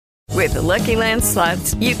With the Lucky Land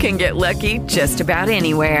Slots, you can get lucky just about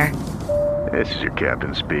anywhere. This is your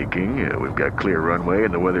captain speaking. We've got clear runway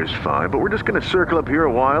and the weather's fine, but we're just going to circle up here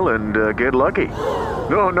a while and get lucky.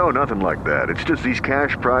 No, nothing like that. It's just these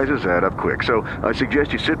cash prizes add up quick. So I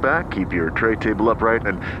suggest you sit back, keep your tray table upright,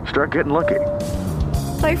 and start getting lucky.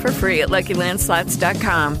 Play for free at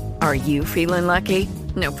LuckyLandSlots.com. Are you feeling lucky?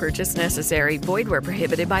 No purchase necessary. Void where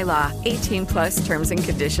prohibited by law. 18 plus terms and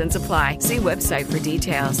conditions apply. See website for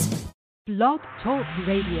details. Blog Talk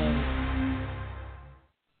Radio.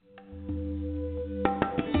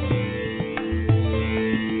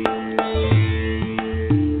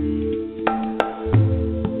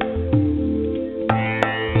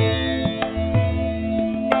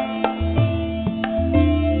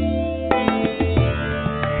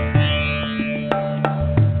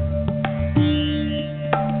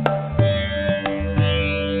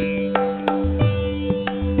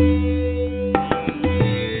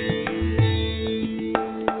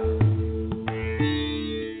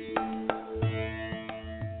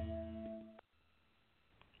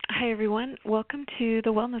 Welcome to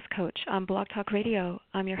The Wellness Coach on Blog Talk Radio.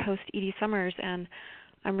 I'm your host, Edie Summers, and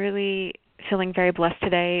I'm really feeling very blessed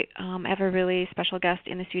today. I have a really special guest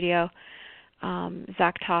in the studio,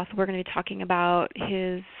 Zach Toth. We're going to be talking about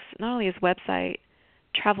not only his website,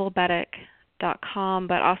 travelbedic.com,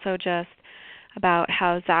 but also just about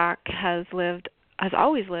how Zach has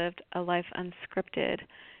always lived a life unscripted,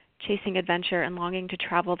 chasing adventure and longing to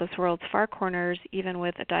travel this world's far corners, even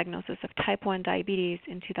with a diagnosis of type 1 diabetes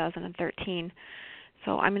in 2013.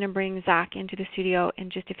 So I'm going to bring Zach into the studio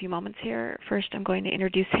in just a few moments here. First, I'm going to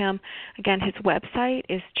introduce him. Again, his website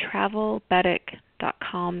is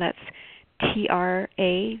travelbedic.com. That's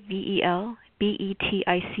TRAVELBETIC.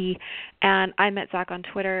 And I met Zach on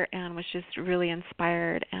Twitter and was just really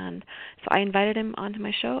inspired. And so I invited him onto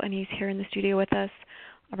my show, and he's here in the studio with us.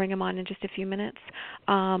 I'll bring him on in just a few minutes.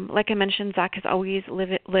 Like I mentioned, Zach has always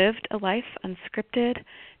lived a life unscripted,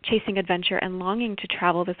 chasing adventure and longing to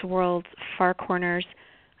travel this world's far corners.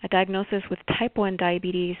 A diagnosis with type 1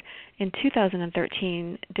 diabetes in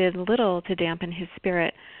 2013 did little to dampen his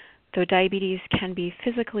spirit. Though diabetes can be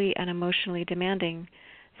physically and emotionally demanding,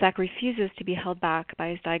 Zach refuses to be held back by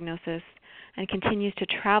his diagnosis and continues to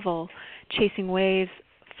travel, chasing waves,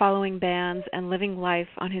 following bands, and living life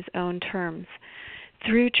on his own terms.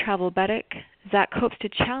 Through Travelbedic, Zach hopes to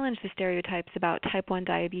challenge the stereotypes about type 1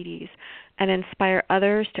 diabetes and inspire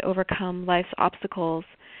others to overcome life's obstacles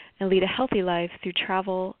and lead a healthy life through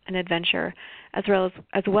travel and adventure, as well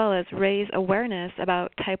as raise awareness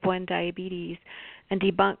about type 1 diabetes and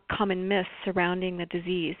debunk common myths surrounding the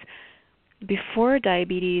disease. Before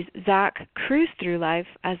diabetes, Zach cruised through life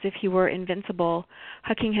as if he were invincible,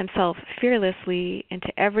 hucking himself fearlessly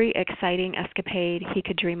into every exciting escapade he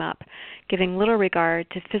could dream up, giving little regard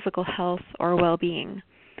to physical health or well-being.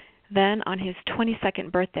 Then, on his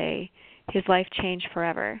 22nd birthday, his life changed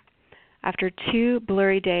forever. After 2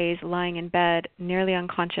 blurry days lying in bed, nearly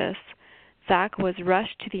unconscious, Zach was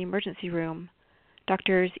rushed to the emergency room.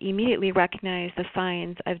 Doctors immediately recognized the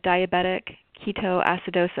signs of diabetic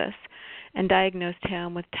ketoacidosis and diagnosed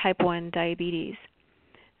him with type 1 diabetes.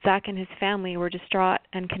 Zach and his family were distraught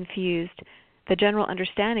and confused. The general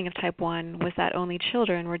understanding of type 1 was that only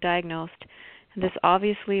children were diagnosed, and this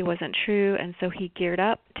obviously wasn't true, and so he geared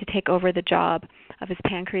up to take over the job of his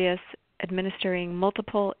pancreas, administering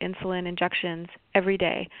multiple insulin injections every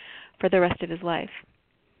day for the rest of his life.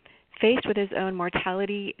 Faced with his own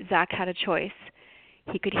mortality, Zach had a choice.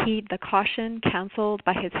 He could heed the caution counseled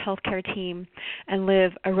by his healthcare team and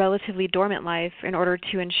live a relatively dormant life in order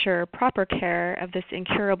to ensure proper care of this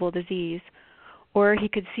incurable disease, or he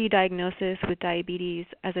could see diagnosis with diabetes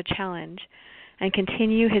as a challenge and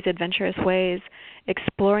continue his adventurous ways,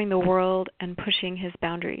 exploring the world and pushing his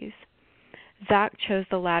boundaries. Zach chose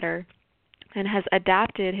the latter and has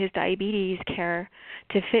adapted his diabetes care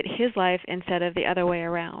to fit his life instead of the other way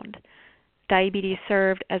around. Diabetes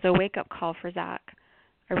served as a wake-up call for Zach,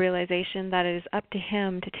 a realization that it is up to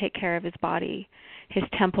him to take care of his body, his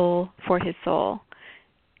temple for his soul.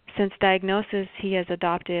 Since diagnosis, he has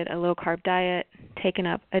adopted a low-carb diet, taken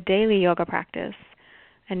up a daily yoga practice,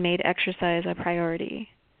 and made exercise a priority.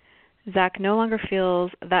 Zach no longer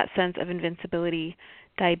feels that sense of invincibility.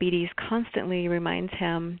 Diabetes constantly reminds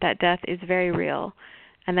him that death is very real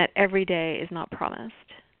and that every day is not promised.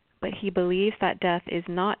 But he believes that death is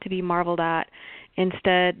not to be marveled at.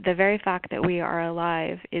 Instead, the very fact that we are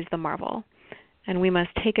alive is the marvel, and we must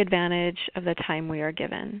take advantage of the time we are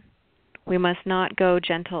given. We must not go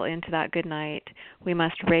gentle into that good night. We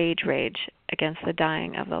must rage against the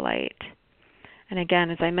dying of the light. And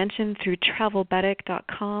again, as I mentioned, through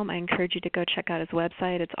travelbedic.com, I encourage you to go check out his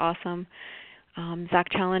website. It's awesome. Zach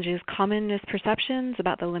challenges common misperceptions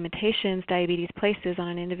about the limitations diabetes places on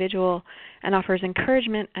an individual and offers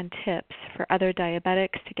encouragement and tips for other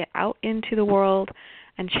diabetics to get out into the world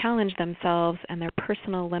and challenge themselves and their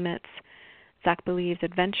personal limits. Zach believes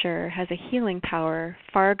adventure has a healing power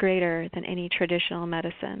far greater than any traditional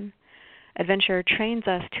medicine. Adventure trains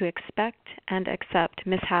us to expect and accept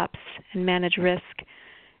mishaps and manage risk.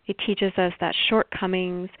 It teaches us that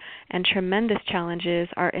shortcomings and tremendous challenges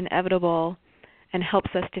are inevitable and helps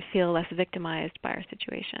us to feel less victimized by our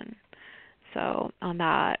situation. So on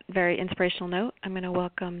that very inspirational note, I'm going to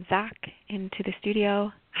welcome Zach into the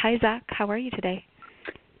studio. Hi, Zach. How are you today?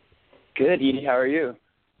 Good, Edie. How are you?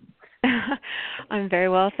 I'm very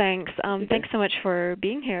well, thanks. Thanks so much for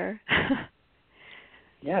being here.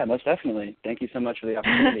 Yeah, most definitely. Thank you so much for the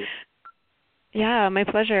opportunity. Yeah, my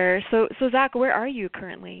pleasure. So Zach, where are you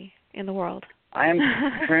currently in the world? I am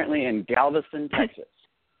currently in Galveston, Texas.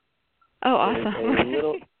 Oh,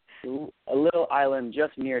 awesome. A little island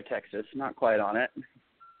just near Texas, not quite on it.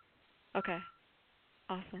 Okay.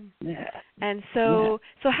 Awesome. Yeah. And so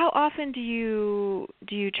how often do you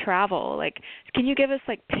travel? Like, can you give us,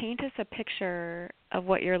 paint us a picture of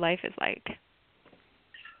what your life is like?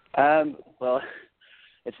 Well,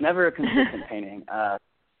 it's never a consistent painting. I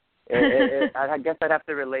guess I'd have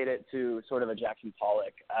to relate it to sort of a Jackson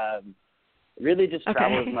Pollock. Really just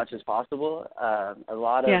travel as much as possible. I do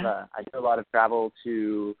a lot of travel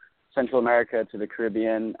to Central America, to the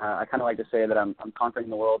Caribbean. I kind of like to say that I'm conquering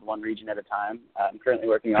the world one region at a time. I'm currently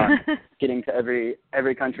working on getting to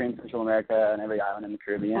every country in Central America and every island in the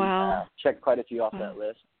Caribbean. Wow. Checked quite a few off that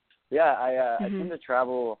list. But yeah, I tend to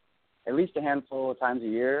travel at least a handful of times a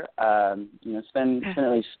year. Spend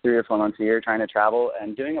at least 3 or 4 months a year trying to travel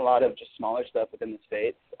and doing a lot of just smaller stuff within the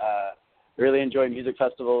States. Really enjoy music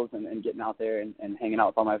festivals and getting out there and hanging out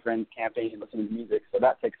with all my friends, camping and listening to music. So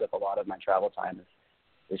that takes up a lot of my travel time.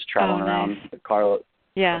 Is traveling around the car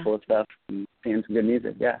full of stuff and seeing some good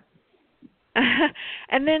music. Yeah.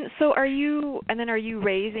 And then are you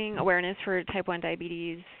raising awareness for type 1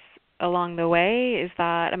 diabetes along the way? Is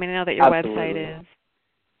that, I know that your website is.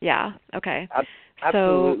 Yeah. Okay.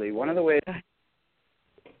 Absolutely. So, one of the ways.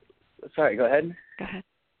 Sorry. Go ahead. Go ahead.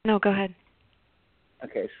 No, go ahead.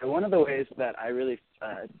 Okay. So one of the ways that I really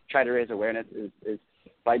try to raise awareness is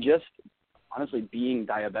by just honestly being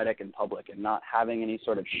diabetic in public and not having any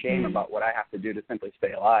sort of shame about what I have to do to simply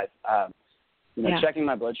stay alive. Checking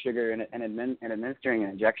my blood sugar and administering an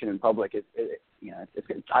injection in public it's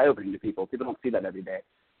eye-opening to people. People don't see that every day.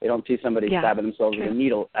 They don't see somebody stabbing themselves with a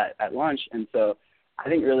needle at lunch. And so I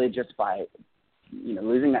think really just by,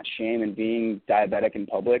 losing that shame and being diabetic in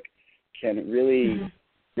public can really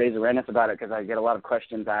raise awareness about it, because I get a lot of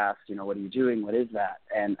questions asked, what are you doing? What is that?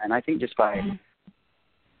 And I think just by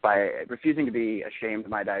refusing to be ashamed of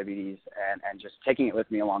my diabetes and just taking it with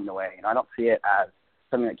me along the way, I don't see it as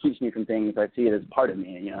something that keeps me from things. I see it as part of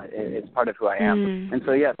me. It's part of who I am. And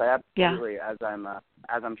so yes, I absolutely, as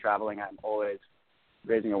I'm traveling, I'm always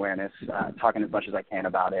raising awareness, talking as much as I can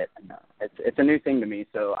about it. And, it's a new thing to me,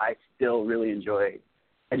 so I still really enjoy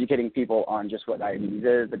educating people on just what diabetes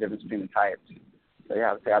is, the difference between the types. So yeah,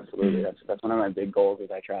 I would say absolutely. That's one of my big goals as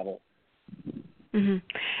I travel. Mm-hmm.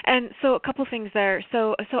 And so a couple things there.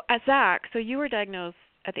 So Zach, so you were diagnosed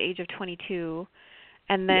at the age of 22,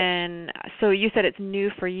 and then so you said it's new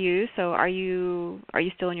for you. So are you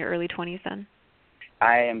still in your early 20s then?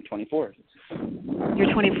 I am 24.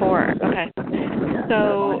 You're 24. Okay.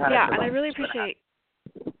 So and I really appreciate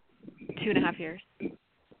 2.5 years.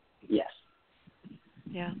 Yes.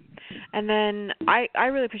 Yeah. And then I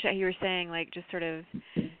really appreciate how you were saying, just sort of,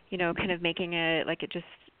 kind of making it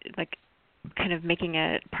kind of making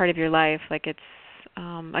it part of your life. It's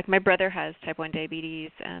my brother has type 1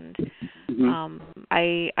 diabetes, and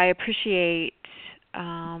I appreciate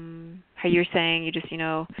how you're saying you just,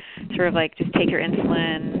 sort of just take your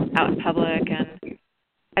insulin out in public, and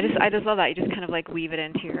I just love that. You just kind of weave it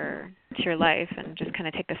into your life and just kind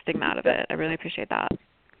of take the stigma out of it. I really appreciate that.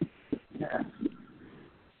 Yeah.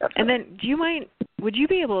 And then would you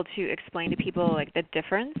be able to explain to people the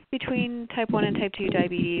difference between type 1 and type 2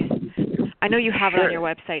 diabetes? I know you have it on your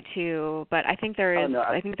website too, but I think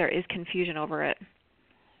there is confusion over it.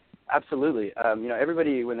 Absolutely.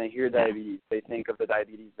 Everybody, when they hear diabetes, they think of the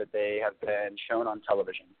diabetes that they have been shown on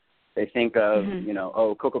television. They think of,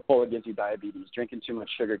 Coca-Cola gives you diabetes. Drinking too much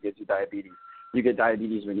sugar gives you diabetes. You get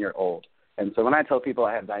diabetes when you're old. And so when I tell people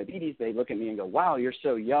I have diabetes, they look at me and go, wow, you're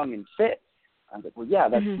so young and fit. I'm like, well, yeah,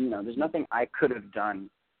 that's, there's nothing I could have done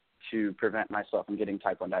to prevent myself from getting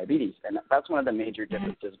type 1 diabetes. And that's one of the major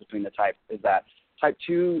differences between the types, is that type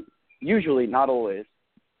 2 usually, not always,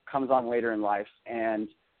 comes on later in life, and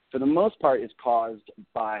for the most part is caused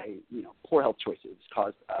by, poor health choices,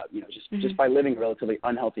 caused, just by living a relatively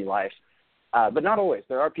unhealthy life. But not always.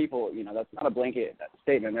 There are people, that's not a blanket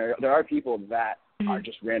statement. There are people that are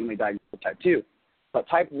just randomly diagnosed with type 2. But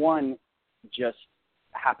type 1 just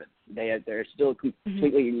happens. They're still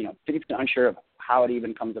completely, 50% unsure of how it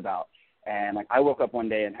even comes about. And I woke up one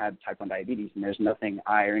day and had type 1 diabetes, and there's nothing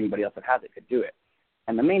I or anybody else that has it could do it.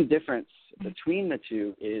 And the main difference between the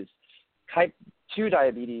two is type 2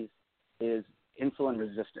 diabetes is insulin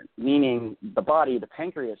resistant, meaning the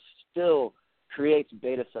pancreas still creates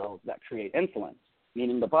beta cells that create insulin,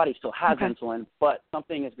 meaning the body still has insulin, but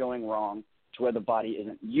something is going wrong to where the body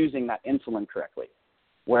isn't using that insulin correctly.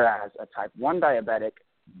 Whereas a type 1 diabetic,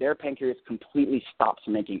 their pancreas completely stops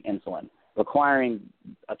making insulin, requiring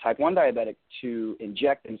a type 1 diabetic to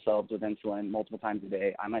inject themselves with insulin multiple times a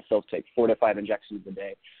day. I myself take 4 to 5 injections a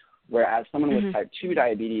day, whereas someone with type 2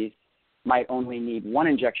 diabetes might only need 1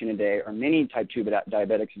 injection a day, or many type 2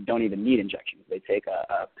 diabetics don't even need injections. They take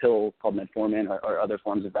a pill called metformin or other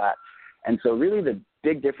forms of that. And so really the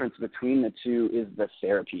big difference between the two is the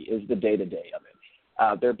therapy, is the day-to-day of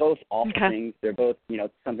it. They're both awful things. They're both,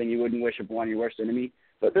 something you wouldn't wish upon your worst enemy.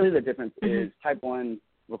 But really the difference is type 1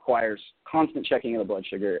 requires constant checking of the blood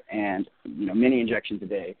sugar and, many injections a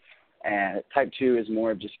day. And type 2 is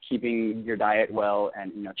more of just keeping your diet well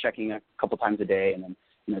and, checking a couple times a day and then,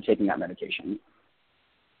 taking that medication.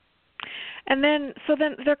 And then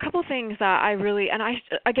there are a couple things that I really, and I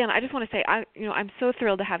just want to say, I'm so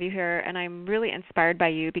thrilled to have you here, and I'm really inspired by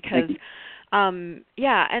you because, and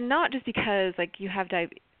not just because you have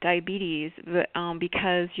diabetes, but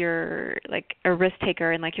because you're a risk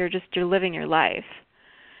taker and you're living your life.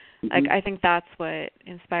 I think that's what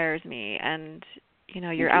inspires me, and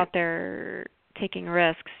you're out there taking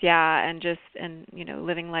risks, and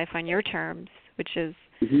living life on your terms, which is,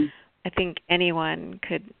 I think anyone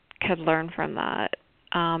could learn from that,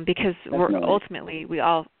 because ultimately we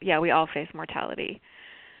all face mortality.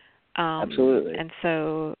 Absolutely. And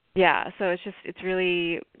so it's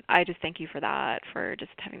really, I just thank you for that, for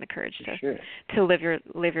just having the courage to live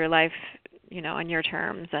your life, on your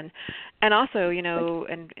terms, and also,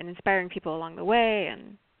 and inspiring people along the way,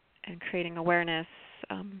 and creating awareness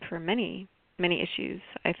for many issues.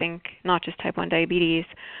 I think not just type 1 diabetes.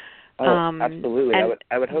 Absolutely.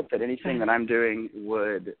 I would hope that anything that I'm doing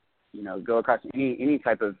would, go across any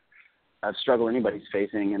type of struggle anybody's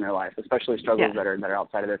facing in their life, especially struggles that are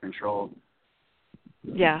outside of their control.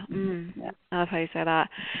 I love how you say that.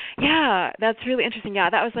 Yeah, that's really interesting. Yeah,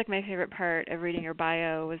 that was my favorite part of reading your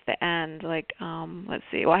bio was the end. Let's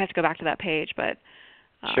see. Well, I have to go back to that page, but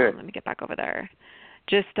let me get back over there.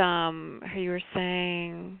 Just you were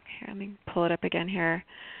saying, here, let me pull it up again here.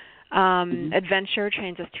 Adventure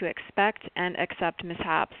trains us to expect and accept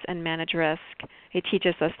mishaps and manage risk. It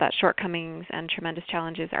teaches us that shortcomings and tremendous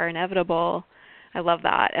challenges are inevitable. I love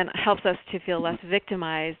that. And it helps us to feel less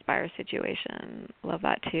victimized by our situation. Love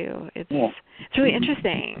that too. It's really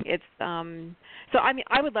interesting. It's so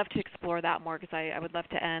I would love to explore that more, because I would love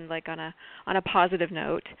to end on a positive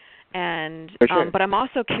note. And but I'm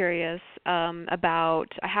also curious about,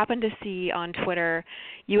 I happened to see on Twitter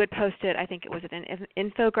you had posted, I think it was an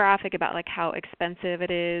infographic about how expensive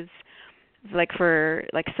it is for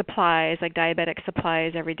supplies, diabetic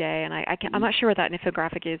supplies every day, and I'm not sure what that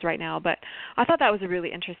infographic is right now, but I thought that was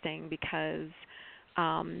really interesting because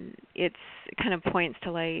it kind of points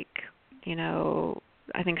to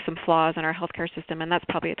I think some flaws in our healthcare system, and that's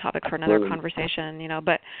probably a topic for another conversation,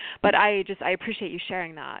 but I appreciate you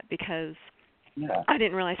sharing that, because I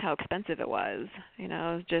didn't realize how expensive it was,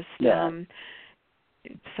 so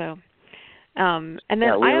and then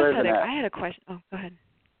I had a question. Oh, go ahead.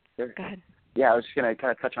 Sure. Go ahead. Yeah, I was just going to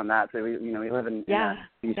kind of touch on that. So we live in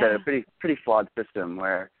you said, a pretty flawed system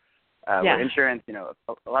where insurance, a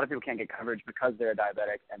lot of people can't get coverage because they're a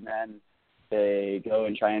diabetic, and then they go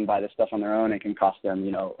and try and buy this stuff on their own. It can cost them,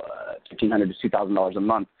 $1,500 to $2,000 a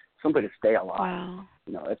month simply to stay alive. Wow.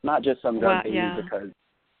 It's not just some drug they use because,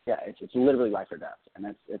 it's literally life or death,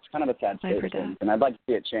 and it's kind of a sad state of things. And I'd like to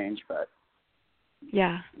see it change, but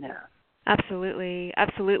yeah. Absolutely. I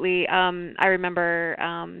remember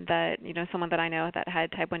that someone that I know that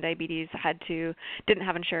had type 1 diabetes didn't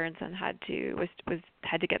have insurance and had to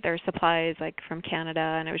get their supplies from Canada,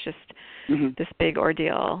 and it was just this big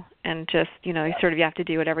ordeal. And just you sort of you have to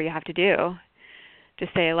do whatever you have to do to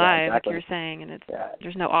stay alive, like you were saying, and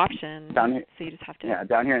there's no option. Down here, so you just have to. Yeah,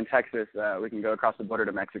 down here in Texas, we can go across the border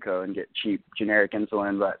to Mexico and get cheap generic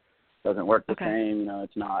insulin, but it doesn't work the same.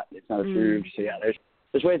 It's not approved. So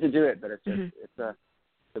there's ways to do it, but it's just it's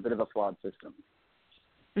a bit of a flawed system.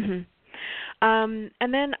 Mhm.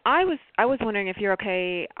 And then I was wondering if you're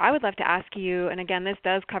okay. I would love to ask you, and again, this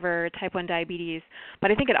does cover type 1 diabetes,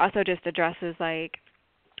 but I think it also just addresses like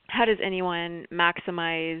how does anyone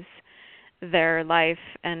maximize their life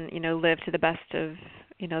and live to the best of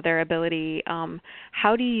their ability.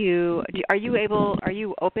 How do you are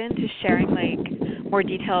you open to sharing like more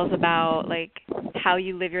details about like how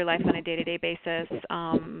you live your life on a day-to-day basis?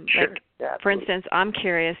 Sure. Like Yeah, for instance, I'm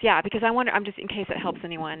curious, because I wonder, I'm just in case it helps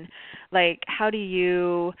anyone, like how do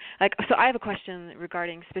you like, so I have a question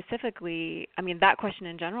regarding specifically, I mean that question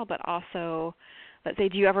in general, but also let's say,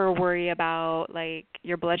 do you ever worry about like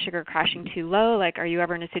your blood sugar crashing too low? Like, are you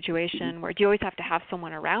ever in a situation where do you always have to have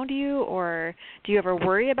someone around you, or do you ever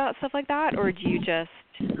worry about stuff like that, or do you just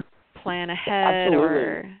plan ahead? Absolutely.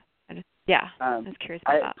 Or yeah, I was curious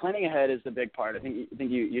about that. Planning ahead is the big part. I think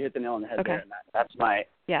you hit the nail on the head Okay. there, and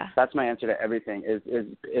that's my answer to everything. Is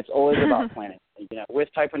it's always about planning.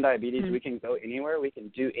 With type 1 diabetes, we can go anywhere, we can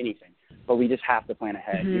do anything, but we just have to plan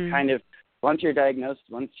ahead. You kind of once you're diagnosed,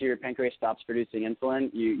 once your pancreas stops producing insulin,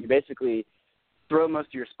 you basically throw most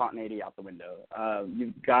of your spontaneity out the window.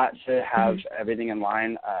 You've got to have everything in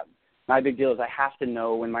line. My big deal is I have to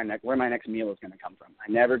know where my next meal is going to come from.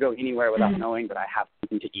 I never go anywhere without knowing that I have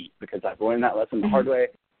something to eat, because I've learned that lesson the hard way.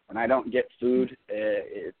 When I don't get food,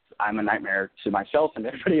 I'm a nightmare to myself and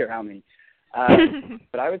everybody around me.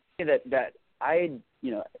 But I would say that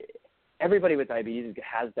everybody with diabetes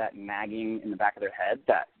has that nagging in the back of their head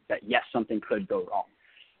that yes, something could go wrong.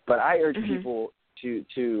 But I urge people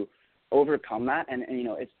to overcome that, and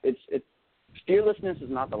it's fearlessness is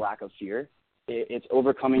not the lack of fear. It's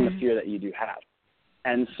overcoming the fear that you do have.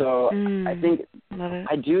 And so I think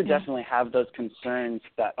I do definitely have those concerns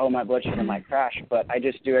that, my blood sugar might crash, but I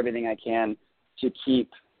just do everything I can to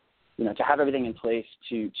keep, to have everything in place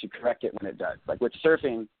to correct it when it does. Like with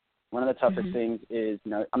surfing, one of the toughest things is,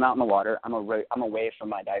 I'm out in the water. I'm away from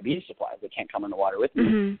my diabetes supplies. They can't come in the water with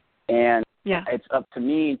me. And it's up to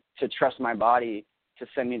me to trust my body to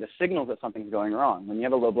send me the signals that something's going wrong. When you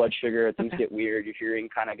have a low blood sugar, things get weird. Your hearing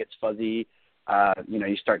kind of gets fuzzy.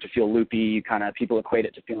 You start to feel loopy. People equate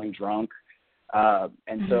it to feeling drunk.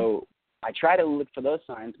 And so I try to look for those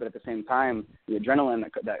signs, but at the same time, the adrenaline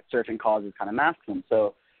that surfing causes kind of masks them.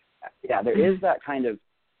 So, there is that kind of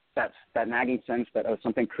that nagging sense that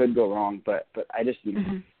something could go wrong, but I just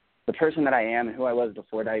the person that I am and who I was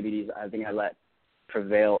before diabetes, I think I let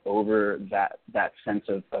prevail over that sense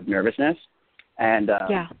of nervousness. And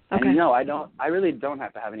and no, I really don't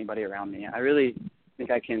have to have anybody around me. I really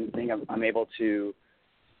think I'm able to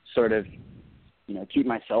sort of keep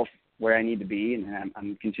myself where I need to be, and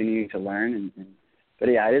I'm continuing to learn. But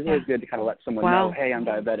it is always good to kind of let someone know, hey, I'm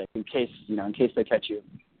diabetic, in case they catch you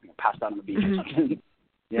passed out on the beach or something.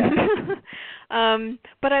 Yeah.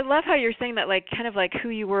 But I love how you're saying that, like, kind of like who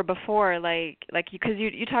you were before, because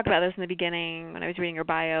you talked about this in the beginning when I was reading your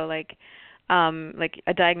bio, like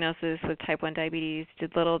a diagnosis with type 1 diabetes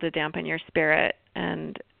did little to dampen your spirit,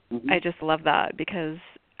 and I just love that because,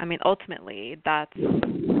 I mean, ultimately that's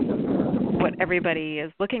what everybody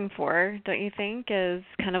is looking for, don't you think, is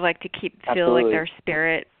kind of like to feel like their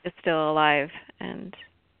spirit is still alive, and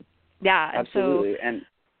absolutely.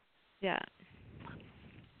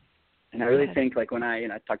 And I really think, like, when I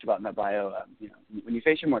talked about in that bio, when you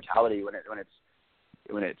face your mortality, when it's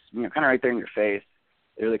kind of right there in your face,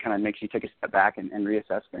 it really kind of makes you take a step back and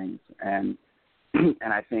reassess things. And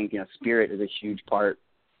I think spirit is a huge part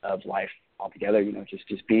of life altogether.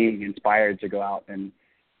 Just being inspired to go out and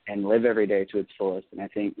live every day to its fullest. And I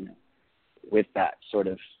think with that sort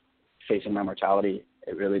of facing my mortality,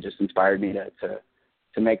 it really just inspired me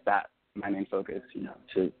to make that my main focus.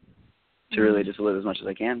 To really just live as much as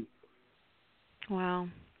I can. Wow.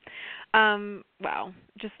 Wow.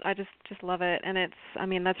 I just love it. And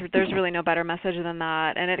there's really no better message than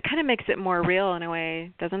that. And it kind of makes it more real in a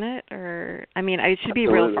way, doesn't it? Or, it should be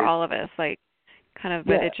real for all of us, like kind of,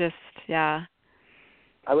 but it just, I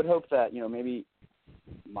would hope that, maybe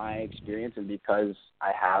my experience, and because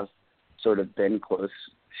I have sort of been close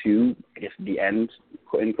to, I guess, the end,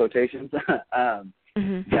 in quotations, that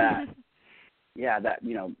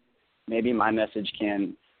maybe my message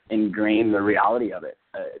can ingrain the reality of it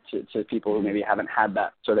to people who maybe haven't had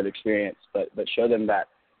that sort of experience, but show them that,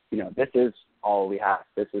 this is all we have.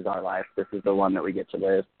 This is our life. This is the one that we get to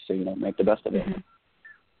live. So, make the best of it.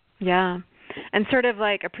 Yeah. And sort of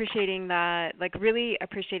like appreciating that, like really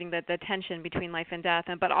appreciating the tension between life and death,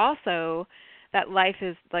 but also that life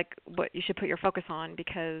is like what you should put your focus on,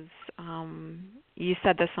 because you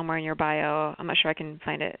said this somewhere in your bio. I'm not sure I can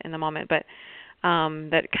find it in the moment, but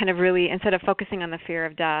that kind of really, instead of focusing on the fear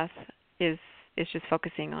of death, is just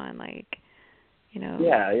focusing on, like,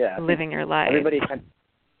 living your life.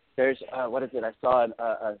 There's what is it? I saw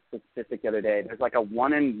a statistic the other day. There's like a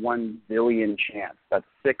 1 in 1 zillion chance. That's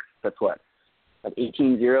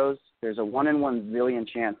 18 zeros. There's a 1 in 1 zillion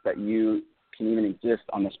chance that you can even exist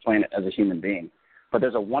on this planet as a human being. But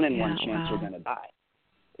there's a 1 in 1 chance you're going to die.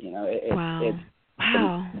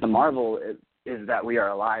 The marvel is that we are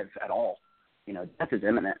alive at all. Death is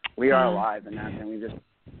imminent. We are alive, and we just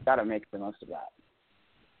got to make the most of that.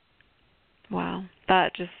 Wow,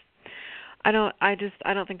 that just. I don't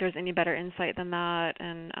think there's any better insight than that.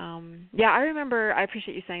 And I remember. I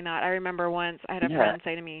appreciate you saying that. I remember once I had a friend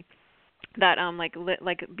say to me that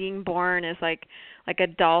like being born is like a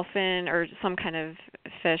dolphin or some kind of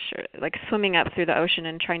fish, or like swimming up through the ocean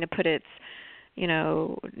and trying to put its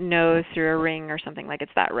nose through a ring or something. Like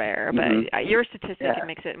it's that rare. But your statistic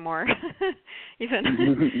makes it more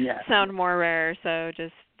even sound more rare. So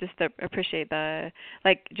just to appreciate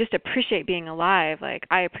just appreciate being alive. Like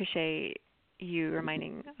I appreciate you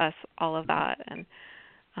reminding us all of that, and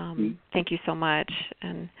thank you so much.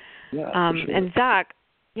 And and Zach,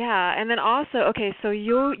 and then also, okay, so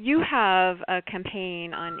you have a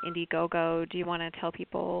campaign on Indiegogo. Do you want to tell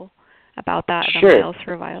people about that? Sure. The Miles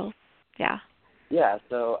for Vials. Yeah,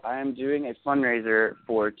 so I'm doing a fundraiser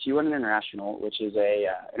for T1 International, which is a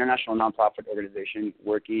international nonprofit organization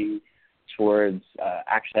working towards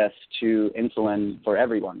access to insulin for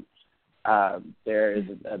everyone. There is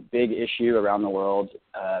a big issue around the world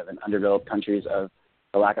in underdeveloped countries of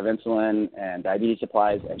the lack of insulin and diabetes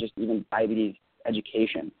supplies and just even diabetes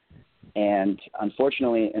education. And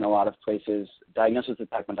unfortunately, in a lot of places, diagnosis of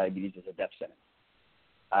type 1 diabetes is a death sentence.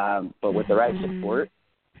 But with the right support,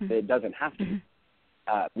 it doesn't have to be.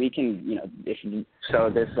 We can,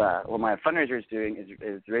 what my fundraiser is doing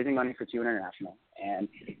is raising money for T1 International. And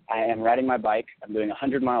I am riding my bike. I'm doing a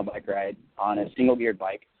 100-mile bike ride on a single-geared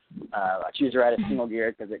bike. I choose to ride a single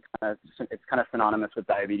gear because it's kind of synonymous with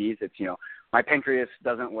diabetes. It's, my pancreas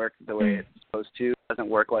doesn't work the way it's supposed to. Doesn't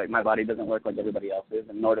work like my body doesn't work like everybody else's,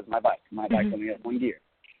 and nor does my bike. My bike only has one gear.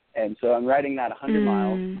 And so I'm riding that 100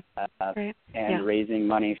 miles and raising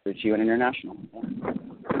money for T1 International.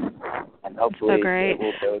 And hopefully it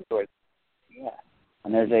will go towards.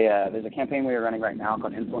 And there's a campaign we are running right now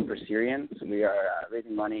called Insulin for Syrians. We are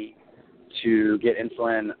raising money to get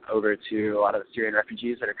insulin over to a lot of the Syrian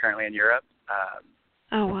refugees that are currently in Europe.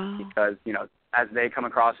 Because, as they come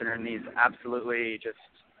across and are in these absolutely just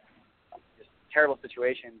terrible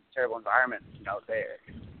situations, terrible environments,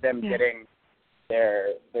 getting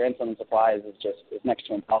their insulin supplies is next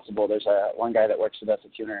to impossible. There's one guy that works with us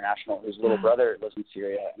at T1 International whose little brother lives in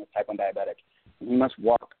Syria and is type 1 diabetic. And he must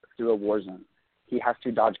walk through a war zone. He has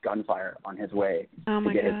to dodge gunfire on his way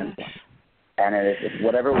to get his insulin. And if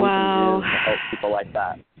whatever we can do to help people like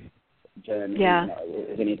that, then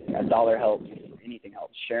if anything, $1 helps, anything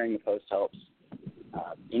helps. Sharing the post helps.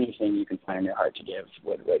 Anything you can find in your heart to give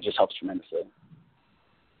it just helps tremendously.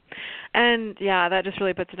 And that just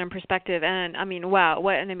really puts it in perspective. And I mean, wow,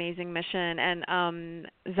 what an amazing mission. And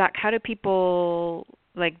Zach, how do people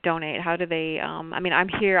donate? How do they? I'm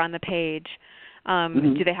here on the page.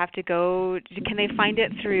 Do they have to go? Can they find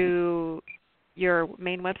it through your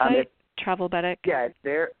main website? Travelbedic. Yeah, it's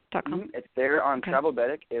there. It's there on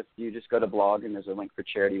Travelbedic. If you just go to blog and there's a link for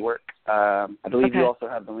charity work. I believe you also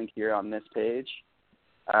have the link here on this page.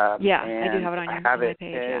 I do have it on my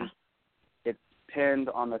page. It's pinned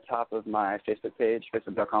on the top of my Facebook page,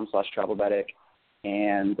 facebook.com/Travelbedic,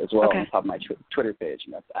 and as well on the top of my Twitter page,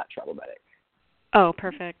 and that's @Travelbedic. Oh,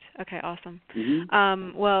 perfect. Okay, awesome.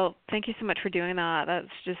 Well, thank you so much for doing that. That's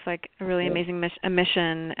just a really amazing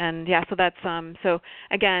mission. And so that's so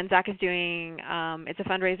again, Zach is doing it's a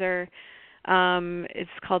fundraiser. It's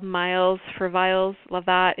called Miles for Vials. Love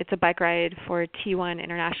that. It's a bike ride for T1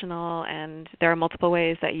 International, and there are multiple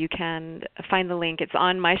ways that you can find the link. It's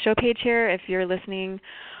on my show page here. If you're listening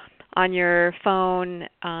on your phone,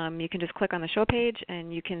 you can just click on the show page,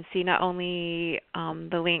 and you can see not only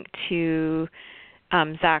the link to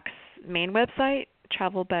Zach's main website,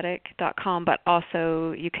 travelbedic.com, but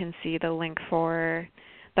also you can see the link for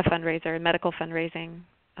the fundraiser, medical fundraising,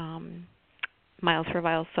 Miles for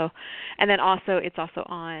Vials. So, and then also it's also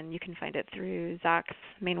you can find it through Zach's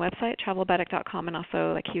main website, travelbedic.com, and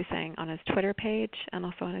also, like he was saying, on his Twitter page and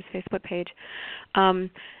also on his Facebook page.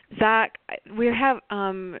 Zach, we have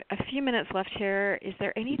a few minutes left here. Is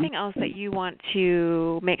there anything else that you want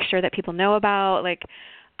to make sure that people know about,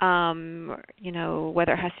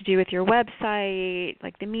 whether it has to do with your website,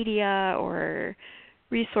 like the media or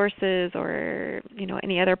resources, or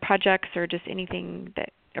any other projects, or just anything that,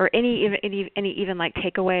 or any even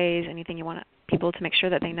takeaways, anything you want people to make sure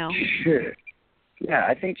that they know? Yeah,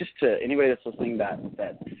 I think just to anybody that's listening that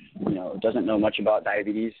doesn't know much about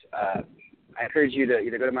diabetes, I encourage you to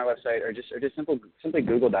either go to my website or just simply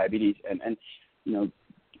Google diabetes and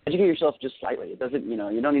educate yourself just slightly. It doesn't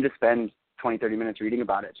you don't need to spend 20, 30 minutes reading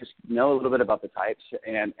about it. Just know a little bit about the types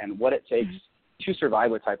and what it takes to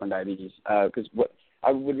survive with type 1 diabetes. Because what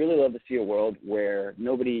I would really love to see a world where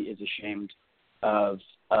nobody is ashamed of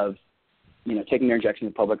taking their injection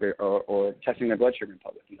in public or testing their blood sugar in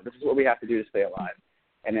public. This is what we have to do to stay alive.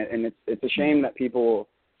 And it's a shame that people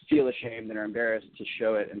feel ashamed and are embarrassed to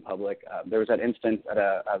show it in public. There was that instance at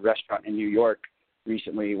a restaurant in New York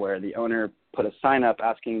recently where the owner put a sign up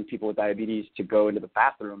asking people with diabetes to go into the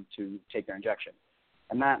bathroom to take their injection.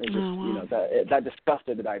 And that is just, that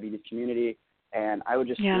disgusted the diabetes community. And I would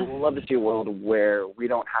just love to see a world where we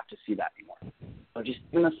don't have to see that anymore. So just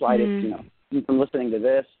in the slightest, from listening to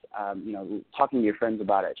this, talking to your friends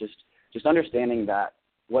about it, just understanding that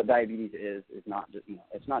what diabetes is not just,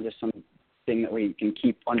 it's not just some thing that we can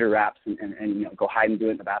keep under wraps and go hide and do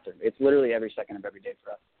it in the bathroom. It's literally every second of every day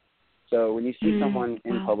for us. So when you see someone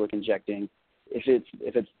in public injecting, if it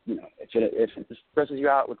stresses you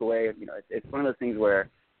out, look away. It's one of those things where,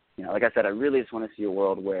 like I said, I really just want to see a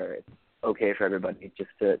world where it's okay for everybody just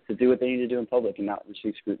to do what they need to do in public and not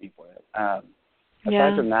receive scrutiny for it.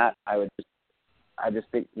 Aside from that, I just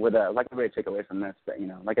think I'd like everybody to take away from this that,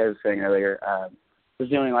 like I was saying earlier, this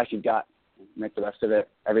is the only life you've got. Make the rest of it.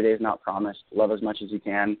 Every day is not promised. Love as much as you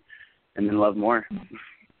can, and then love more.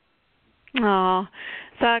 Oh,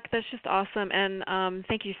 Zach, that's just awesome. And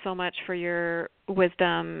thank you so much for your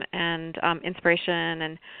wisdom and inspiration.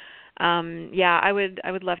 And I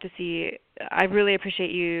would love to see. I really appreciate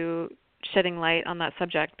you shedding light on that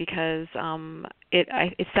subject because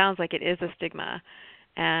it sounds like it is a stigma.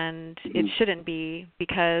 And it shouldn't be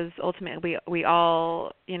because ultimately we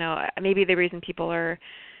all, maybe the reason people are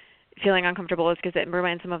feeling uncomfortable is because it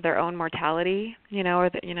reminds them of their own mortality,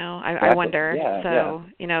 I wonder.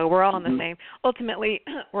 We're all in the same, ultimately,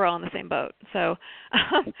 we're all in the same boat. So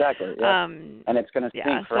exactly. Yeah. And it's going to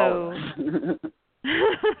stink for all of us.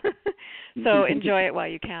 So enjoy it while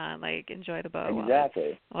you can, enjoy the boat while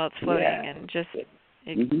it's floating and just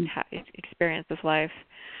experience this life.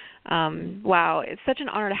 Wow, it's such an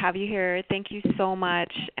honor to have you here. Thank you so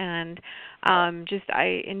much. And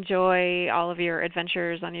I enjoy all of your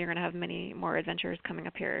adventures. I know you're going to have many more adventures coming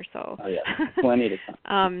up here. So plenty to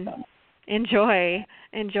come. Enjoy,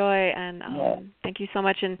 and thank you so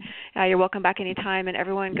much. And you're welcome back anytime. And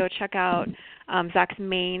everyone go check out Zach's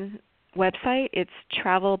main website. It's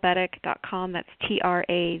travelbetic.com. That's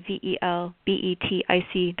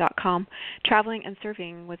travelbetic.com. Traveling and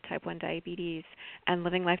serving with type 1 diabetes and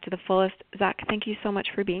living life to the fullest. Zach, thank you so much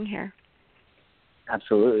for being here.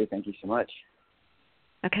 Absolutely. Thank you so much.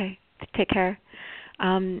 Okay. Take care.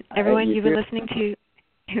 Everyone, you've been listening to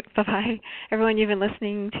bye-bye. Everyone, you've been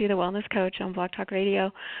listening to The Wellness Coach on Blog Talk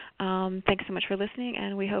Radio. Thanks so much for listening,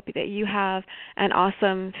 and we hope that you have an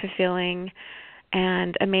awesome, fulfilling,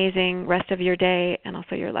 and amazing rest of your day and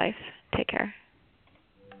also your life. Take care.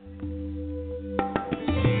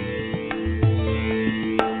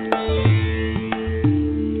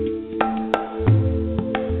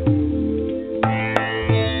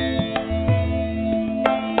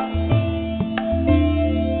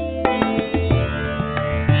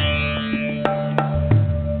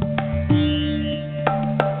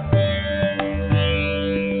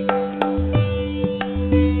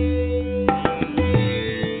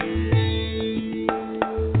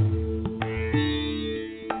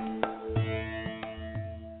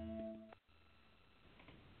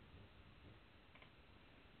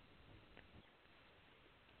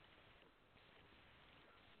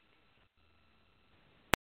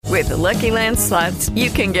 With the Lucky Land Slots,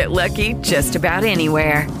 you can get lucky just about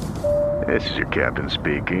anywhere. This is your captain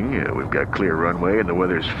speaking. We've got clear runway and the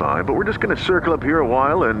weather's fine, but we're just going to circle up here a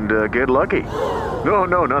while and get lucky.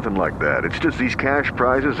 No, nothing like that. It's just these cash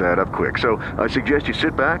prizes add up quick. So I suggest you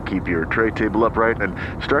sit back, keep your tray table upright, and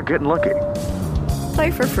start getting lucky.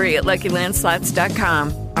 Play for free at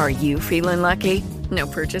LuckyLandSlots.com. Are you feeling lucky? No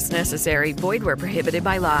purchase necessary. Void where prohibited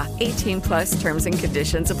by law. 18+ terms and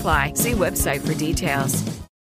conditions apply. See website for details.